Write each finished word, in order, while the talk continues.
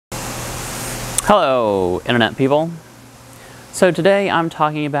Hello, Internet people. So today I'm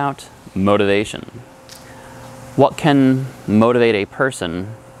talking about motivation. What can motivate a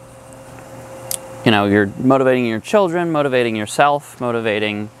person? You know, you're motivating your children, motivating yourself,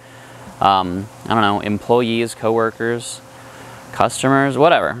 motivating, I don't know, employees, coworkers, customers,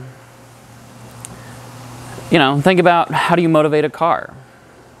 whatever. You know, think about how do you motivate a car?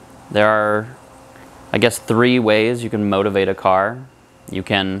 There are, I guess, 3 ways you can motivate a car. You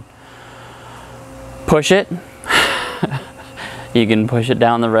can push it. You can push it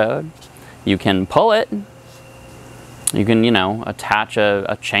down the road. You can pull it. You can, you know, attach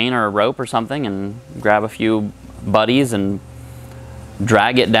a chain or a rope or something and grab a few buddies and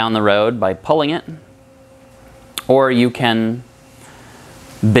drag it down the road by pulling it. Or you can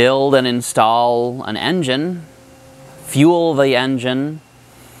build and install an engine, fuel the engine,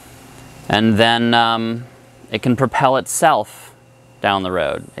 and then it can propel itself down the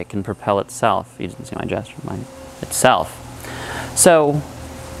road. It can propel itself. You didn't see my gesture, itself. So,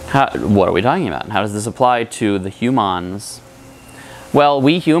 what are we talking about? How does this apply to the humans? Well,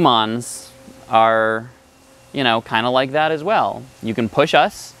 we humans are, you know, kind of like that as well. You can push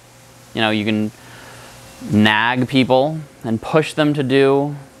us. You know, you can nag people and push them to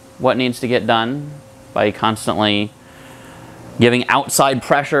do what needs to get done by constantly giving outside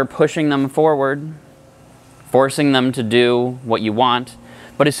pressure, pushing them forward, forcing them to do what you want.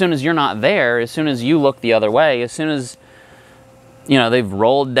 But as soon as you're not there, as soon as you look the other way, as soon as, you know, they've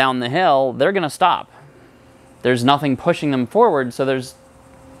rolled down the hill, they're going to stop. There's nothing pushing them forward, so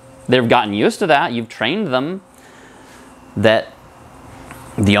they've gotten used to that. You've trained them that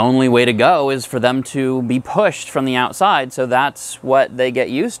the only way to go is for them to be pushed from the outside, so that's what they get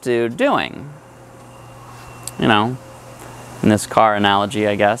used to doing. You know, in this car analogy,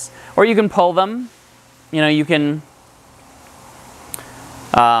 I guess. Or you can pull them. You know, you can,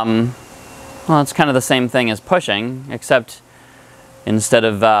 well, it's kind of the same thing as pushing, except instead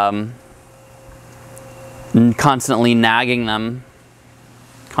of constantly nagging them,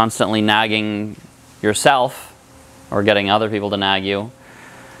 constantly nagging yourself, or getting other people to nag you,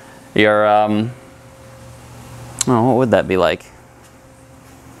 you're, oh, what would that be like?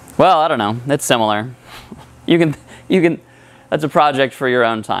 Well, I don't know, it's similar. You can, that's a project for your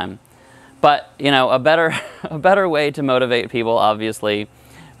own time. But, you know, a better way to motivate people, obviously,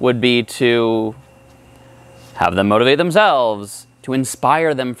 would be to have them motivate themselves, to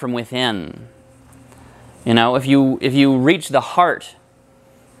inspire them from within. You know, if you reach the heart,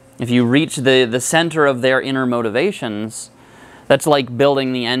 if you reach the center of their inner motivations, that's like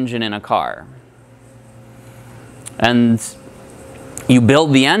building the engine in a car. And you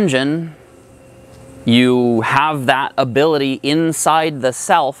build the engine, you have that ability inside the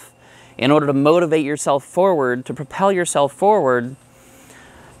self in order to motivate yourself forward, to propel yourself forward,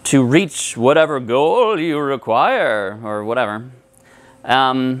 to reach whatever goal you require, or whatever.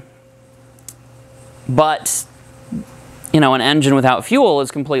 But, you know, an engine without fuel is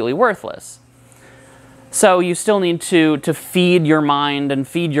completely worthless. So you still need to feed your mind and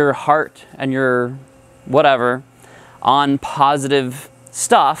feed your heart and your whatever on positive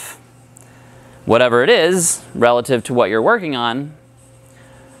stuff, whatever it is, relative to what you're working on,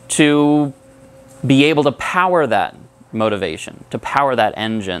 to be able to power that motivation, to power that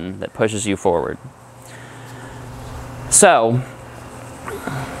engine that pushes you forward. So,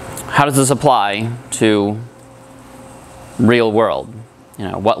 how does this apply to real world? You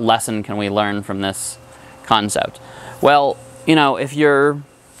know, what lesson can we learn from this concept? Well, you know, if you're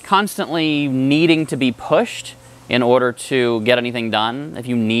constantly needing to be pushed in order to get anything done, if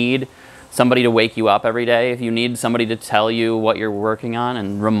you need somebody to wake you up every day, if you need somebody to tell you what you're working on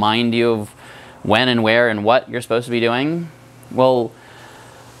and remind you of when and where and what you're supposed to be doing, well,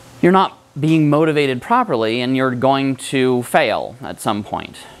 you're not being motivated properly and you're going to fail at some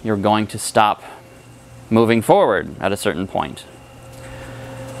point. You're going to stop moving forward at a certain point.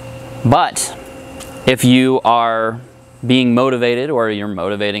 But if you are being motivated, or you're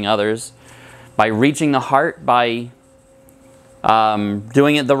motivating others by reaching the heart, by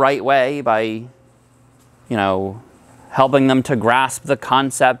doing it the right way, by, you know, helping them to grasp the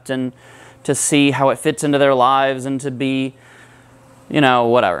concept and to see how it fits into their lives and to be, you know,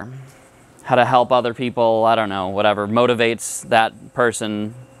 whatever. How to help other people, I don't know, whatever motivates that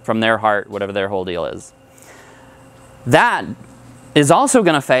person from their heart, whatever their whole deal is. That is also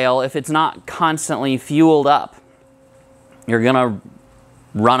going to fail if it's not constantly fueled up. You're going to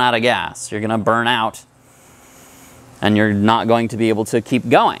run out of gas. You're going to burn out. And you're not going to be able to keep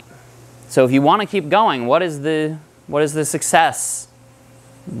going. So if you want to keep going, what is the success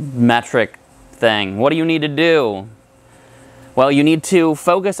metric thing? What do you need to do? Well, you need to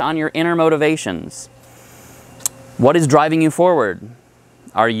focus on your inner motivations. What is driving you forward?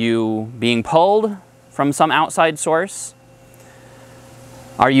 Are you being pulled from some outside source?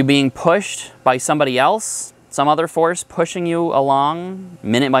 Are you being pushed by somebody else? Some other force pushing you along,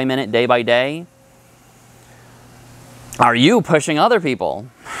 minute by minute, day by day? Are you pushing other people?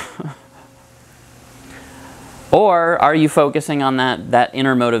 Or are you focusing on that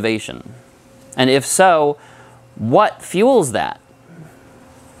inner motivation? And if so, what fuels that?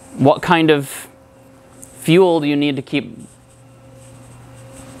 What kind of fuel do you need to keep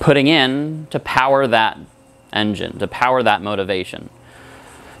putting in to power that engine, to power that motivation?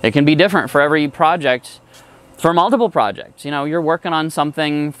 It can be different for every project, for multiple projects. You know, you're working on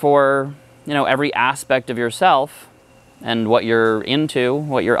something for, you know, every aspect of yourself and what you're into,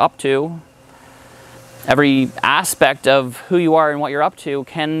 what you're up to. Every aspect of who you are and what you're up to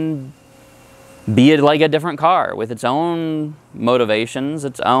can be like a different car with its own motivations,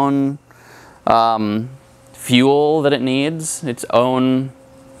 its own fuel that it needs, its own,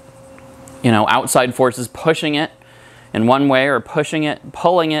 you know, outside forces pushing it in one way or pushing it,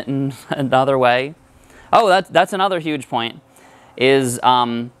 pulling it in another way. Oh, that's another huge point, is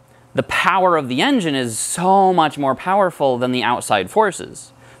the power of the engine is so much more powerful than the outside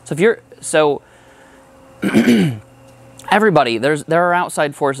forces. So if you're, everybody, there are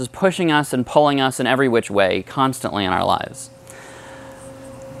outside forces pushing us and pulling us in every which way constantly in our lives.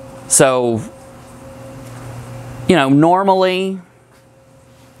 So, you know, normally,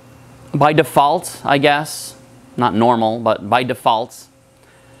 by default, I guess, not normal, but by default,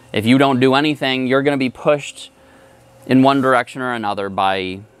 if you don't do anything, you're going to be pushed in one direction or another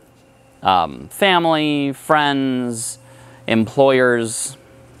by family, friends, employers,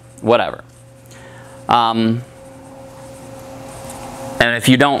 whatever. And if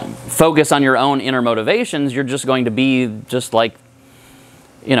you don't focus on your own inner motivations, you're just going to be just like,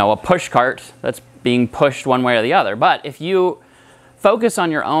 you know, a push cart that's being pushed one way or the other. But if you focus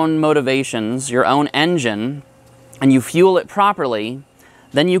on your own motivations, your own engine, and you fuel it properly,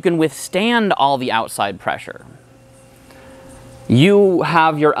 then you can withstand all the outside pressure. You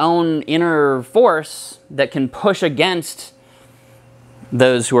have your own inner force that can push against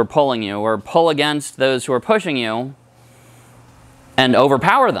those who are pulling you, or pull against those who are pushing you, and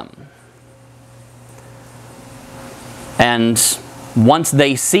overpower them. And once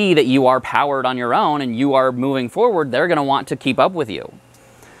they see that you are powered on your own and you are moving forward, they're going to want to keep up with you.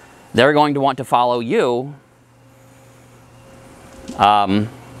 They're going to want to follow you. And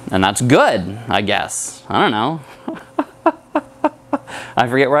that's good, I guess. I don't know. I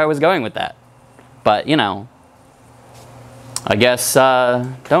forget where I was going with that. But, you know, I guess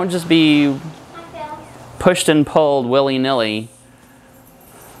don't just be pushed and pulled willy-nilly.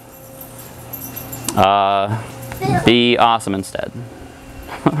 Be awesome instead.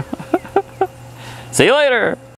 See you later.